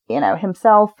it,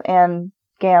 himself and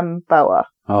Gamboa.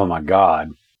 Oh my God.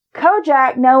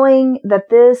 Kojak, knowing that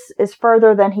this is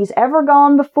further than he's ever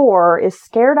gone before, is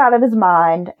scared out of his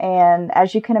mind, and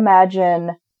as you can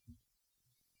imagine,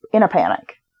 in a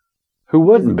panic. Who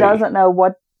wouldn't be? Doesn't know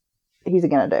what he's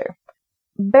going to do.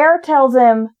 Bear tells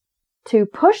him to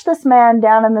push this man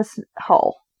down in this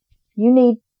hole. You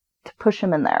need to push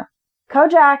him in there.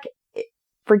 Kojak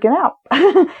freaking out.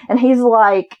 And he's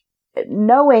like,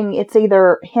 knowing it's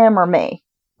either him or me.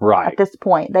 Right. At this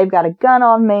point. They've got a gun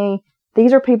on me.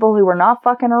 These are people who are not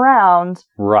fucking around.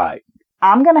 Right.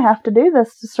 I'm going to have to do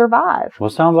this to survive. Well,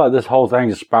 it sounds like this whole thing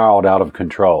has spiraled out of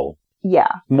control.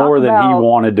 Yeah. More than he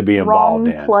wanted to be involved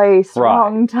in. Wrong place,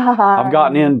 wrong time. I've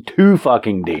gotten in too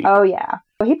fucking deep. Oh, yeah.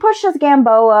 So he pushes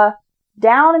Gamboa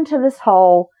down into this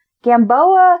hole.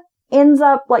 Gamboa ends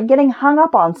up like getting hung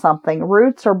up on something,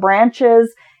 roots or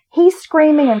branches. He's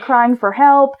screaming and crying for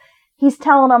help. He's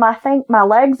telling him, I think my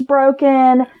leg's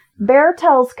broken. Bear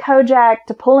tells Kojak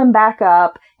to pull him back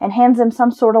up and hands him some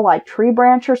sort of like tree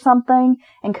branch or something.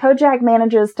 And Kojak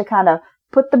manages to kind of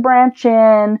put the branch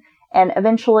in and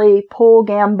eventually pull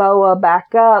Gamboa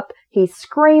back up. He's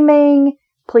screaming,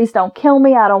 "Please don't kill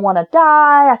me. I don't want to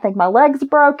die. I think my leg's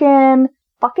broken."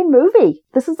 Fucking movie.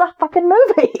 This is a fucking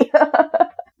movie.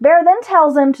 Bear then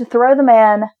tells him to throw the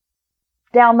man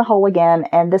down the hole again,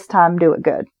 and this time do it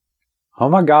good. Oh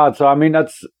my God. So, I mean,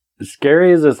 that's as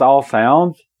scary as this all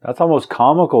sounds. That's almost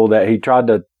comical that he tried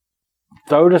to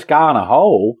throw this guy in a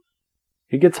hole.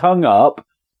 He gets hung up.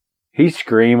 He's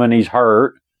screaming. He's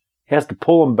hurt. He has to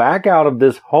pull him back out of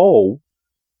this hole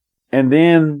and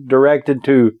then directed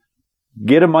to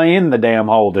get him in the damn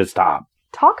hole this time.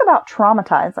 Talk about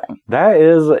traumatizing. That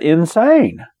is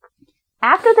insane.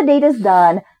 After the deed is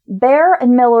done, Bear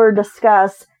and Miller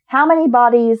discuss how many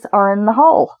bodies are in the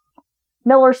hole.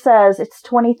 Miller says it's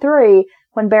 23,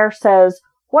 when Bear says,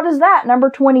 "What is that, number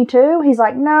 22? He's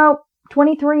like, "No,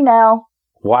 23 now."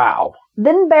 Wow.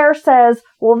 Then Bear says,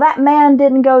 "Well, that man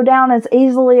didn't go down as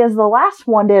easily as the last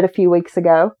one did a few weeks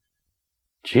ago."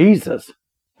 Jesus.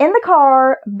 In the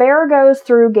car, Bear goes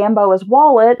through Gamboa's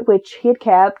wallet, which he had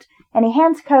kept, and he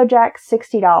hands Kojak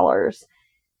 $60.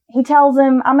 He tells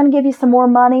him, "I'm going to give you some more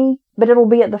money, but it'll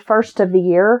be at the first of the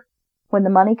year when the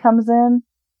money comes in.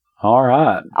 All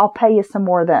right. I'll pay you some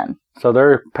more then." So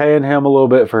they're paying him a little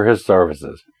bit for his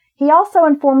services. He also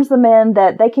informs the men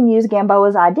that they can use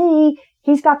Gamboa's ID.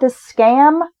 He's got this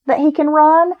scam that he can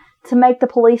run to make the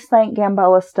police think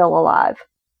Gamboa's still alive.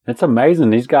 It's amazing.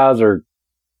 These guys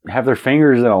have their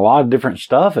fingers in a lot of different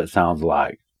stuff, it sounds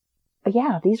like.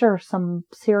 Yeah, these are some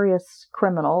serious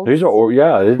criminals. These are,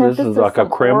 yeah, this is like a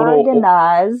criminal.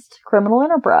 Organized criminal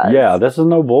enterprise. Yeah, this is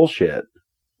no bullshit.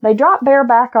 They drop Bear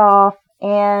back off,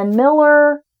 and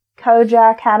Miller,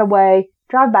 Kojak, Hadaway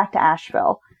drive back to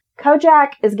Asheville.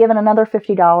 Kojak is given another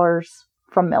 $50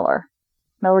 from Miller.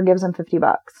 Miller gives him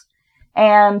 $50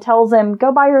 and tells him,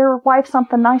 "Go buy your wife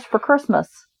something nice for Christmas."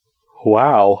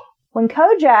 Wow. When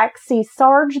Kojak sees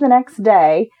Sarge the next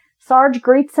day, Sarge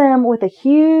greets him with a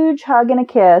huge hug and a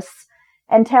kiss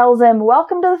and tells him,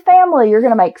 "Welcome to the family. You're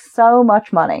going to make so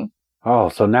much money." Oh,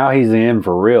 so now he's in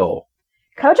for real.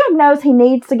 Kojak knows he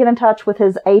needs to get in touch with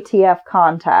his ATF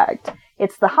contact.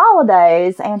 It's the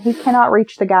holidays, and he cannot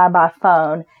reach the guy by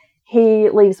phone. He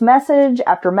leaves message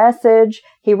after message.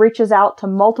 He reaches out to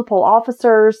multiple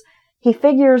officers. He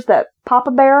figures that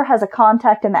Papa Bear has a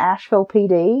contact in the Asheville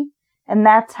PD, and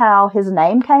that's how his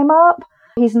name came up.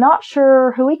 He's not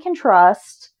sure who he can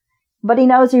trust, but he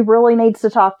knows he really needs to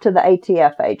talk to the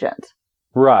ATF agent.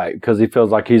 Right, because he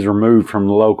feels like he's removed from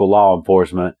the local law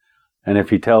enforcement. And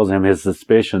if he tells him his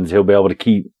suspicions, he'll be able to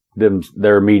keep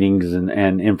their meetings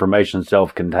and information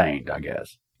self-contained, I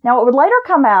guess. Now, it would later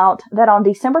come out that on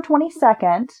December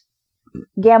 22nd,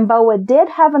 Gamboa did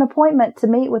have an appointment to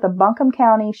meet with a Buncombe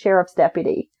County Sheriff's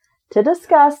deputy to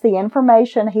discuss the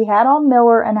information he had on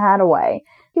Miller and Hadaway.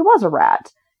 He was a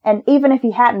rat, and even if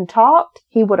he hadn't talked,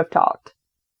 he would have talked.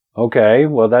 Okay,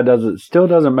 well, that still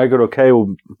doesn't make it okay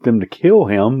with them to kill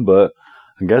him, but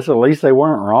I guess at least they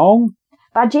weren't wrong.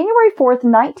 By January 4th,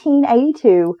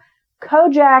 1982,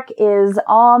 Kojak is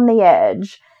on the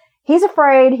edge. He's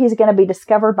afraid he's going to be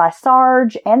discovered by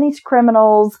Sarge and these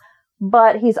criminals,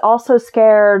 but he's also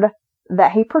scared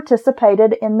that he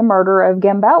participated in the murder of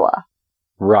Gamboa.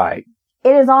 Right.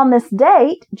 It is on this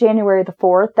date, January the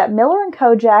 4th, that Miller and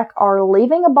Kojak are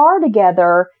leaving a bar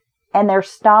together, and they're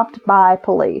stopped by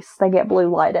police. They get blue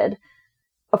lighted.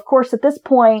 Of course, at this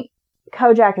point,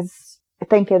 Kojak is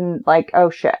thinking, like,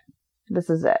 oh shit, this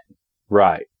is it.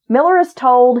 Right. Miller is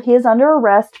told he is under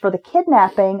arrest for the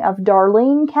kidnapping of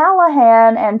Darlene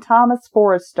Callahan and Thomas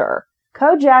Forrester.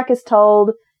 Kojak is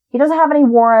told he doesn't have any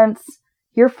warrants.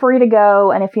 You're free to go,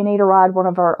 and if you need a ride, one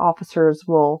of our officers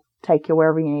will take you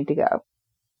wherever you need to go.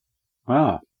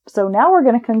 Wow. So now we're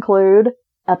going to conclude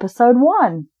episode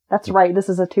 1. That's right, this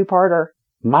is a 2-parter.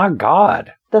 My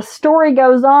God. The story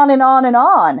goes on and on and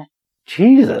on.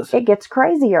 Jesus. It gets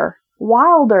crazier,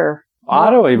 wilder, I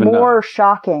don't even know. More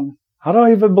shocking. I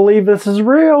don't even believe this is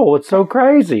real. It's so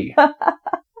crazy.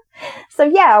 So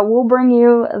yeah, we'll bring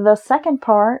you the second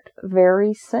part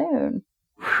very soon.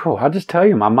 Whew, I'll just tell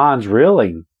you, my mind's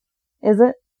reeling. Is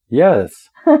it? Yes,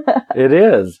 it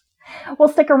is. Well,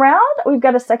 stick around. We've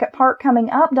got a second part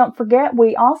coming up. Don't forget,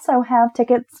 we also have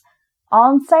tickets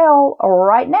on sale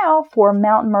right now for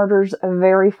Mountain Murder's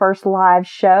very first live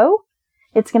show.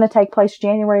 It's going to take place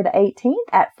January the 18th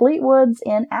at Fleetwood's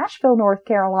in Asheville, North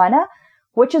Carolina,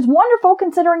 which is wonderful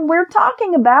considering we're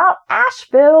talking about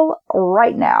Asheville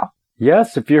right now.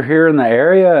 Yes, if you're here in the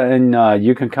area and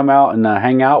you can come out and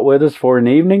hang out with us for an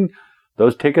evening,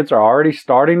 those tickets are already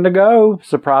starting to go,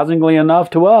 surprisingly enough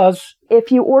to us.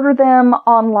 If you order them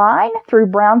online through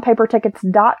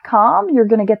brownpapertickets.com, you're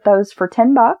going to get those for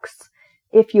 $10.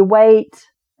 If you wait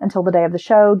until the day of the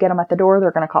show, get them at the door,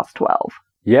 they're going to cost $12.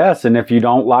 Yes, and if you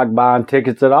don't like buying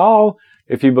tickets at all,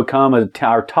 if you become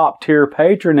our top tier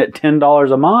patron at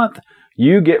 $10 a month,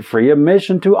 you get free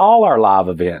admission to all our live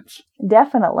events.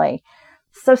 Definitely.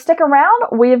 So stick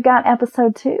around. We've got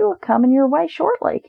episode 2 coming your way shortly.